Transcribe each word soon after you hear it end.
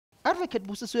Advocate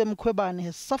Busisiwe Mkhwebane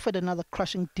has suffered another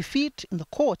crushing defeat in the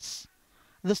courts.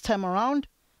 This time around,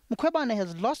 Mkwebane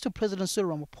has lost to President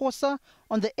Cyril Ramaphosa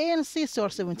on the ANC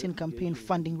CR17 campaign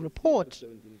funding report.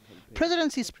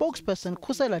 Presidency spokesperson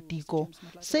Kusela Diko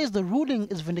says the ruling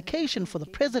is vindication for the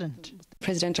president.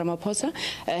 President Ramaphosa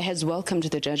has welcomed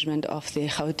the judgment of the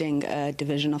Gauteng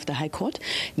division of the High Court.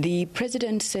 The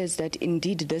president says that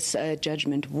indeed this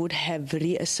judgment would have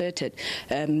reasserted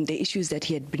the issues that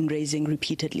he had been raising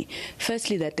repeatedly.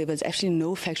 Firstly, that there was actually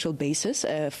no factual basis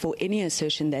for any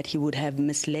assertion that he would have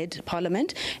misled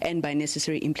Parliament and by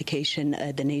necessary implication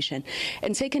the nation.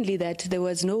 And secondly, that there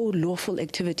was no lawful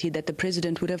activity that the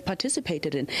president would have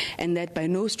participated in, and that by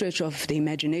no stretch of the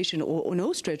imagination or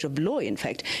no stretch of law, in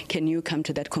fact, can you come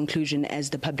to that conclusion as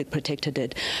the Public Protector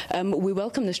did. We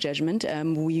welcome this judgment.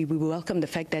 We welcome the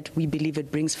fact that we believe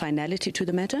it brings finality to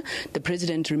the matter. The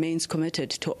President remains committed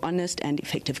to honest and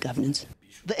effective governance.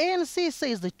 The ANC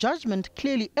says the judgment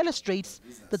clearly illustrates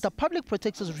that the Public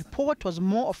Protector's report was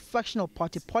more of factional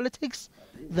party politics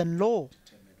than law.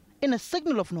 In a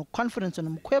signal of no confidence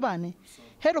in Mkwebane,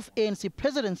 head of ANC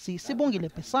presidency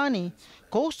Sibongile Pesani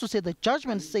goes to say the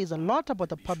judgment says a lot about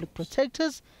the Public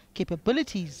Protector's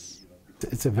capabilities.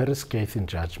 It's a very scathing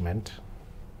judgment.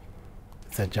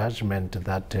 It's a judgment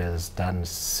that has done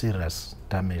serious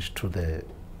damage to the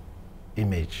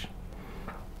image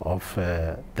of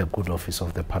the good office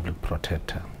of the Public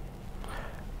Protector.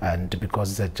 And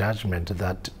because it's a judgment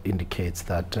that indicates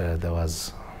that there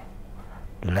was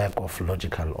lack of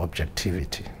logical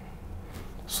objectivity.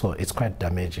 So it's quite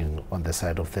damaging on the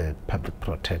side of the Public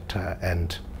Protector,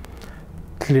 and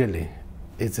clearly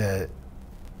it's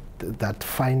that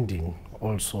finding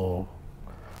also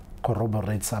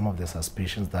corroborates some of the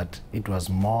suspicions that it was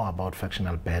more about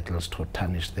factional battles to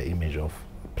tarnish the image of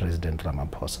President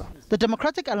Ramaphosa. The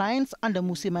Democratic Alliance under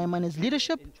Mmusi Maimane's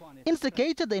leadership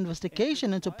instigated the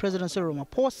investigation into President Cyril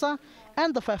Ramaphosa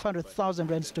and the 500,000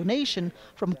 rand donation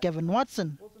from Gavin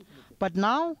Watson. But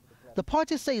now, the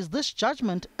party says this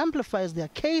judgment amplifies their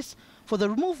case for the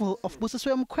removal of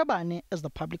Busisiwe Mkhwebane as the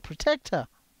Public Protector.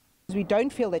 We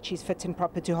don't feel that she's fit and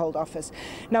proper to hold office.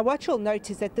 Now, what you'll note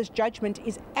is that this judgment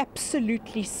is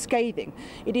absolutely scathing.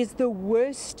 It is the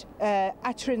worst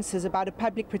utterances about a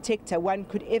public protector one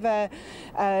could ever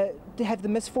have the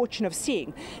misfortune of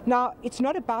seeing. Now, it's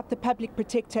not about the public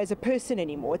protector as a person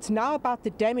anymore. It's now about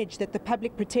the damage that the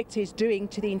public protector is doing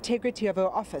to the integrity of her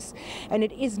office. And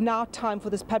it is now time for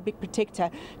this public protector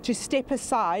to step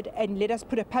aside and let us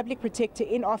put a public protector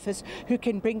in office who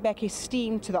can bring back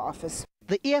esteem to the office.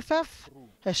 The EFF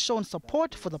has shown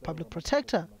support for the Public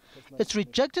Protector. It's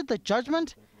rejected the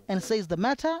judgment and says the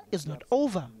matter is not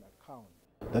over.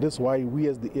 That is why we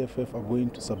as the EFF are going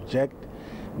to subject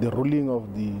the ruling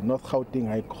of the North Gauteng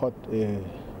High Court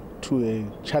to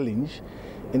a challenge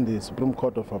in the Supreme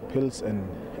Court of Appeals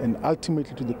and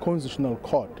ultimately to the Constitutional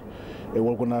Court.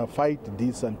 We're going to fight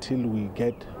this until we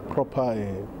get proper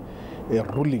a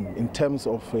ruling in terms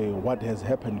of what has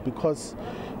happened, because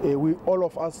all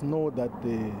of us know that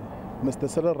Mr.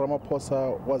 Cyril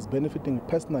Ramaphosa was benefiting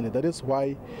personally. That is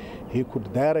why he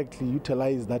could directly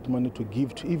utilize that money to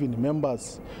give to even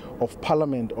members of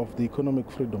parliament of the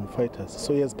economic freedom fighters.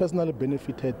 So he has personally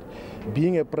benefited.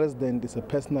 Being a president is a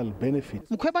personal benefit.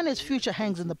 Mkwebane's future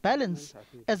hangs in the balance,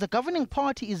 as the governing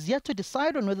party is yet to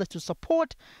decide on whether to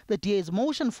support the DA's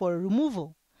motion for a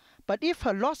removal. But if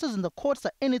her losses in the courts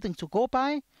are anything to go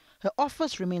by, her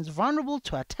office remains vulnerable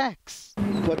to attacks.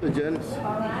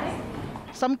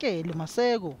 Samke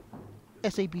Lumasego,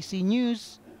 SABC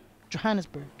News,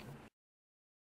 Johannesburg.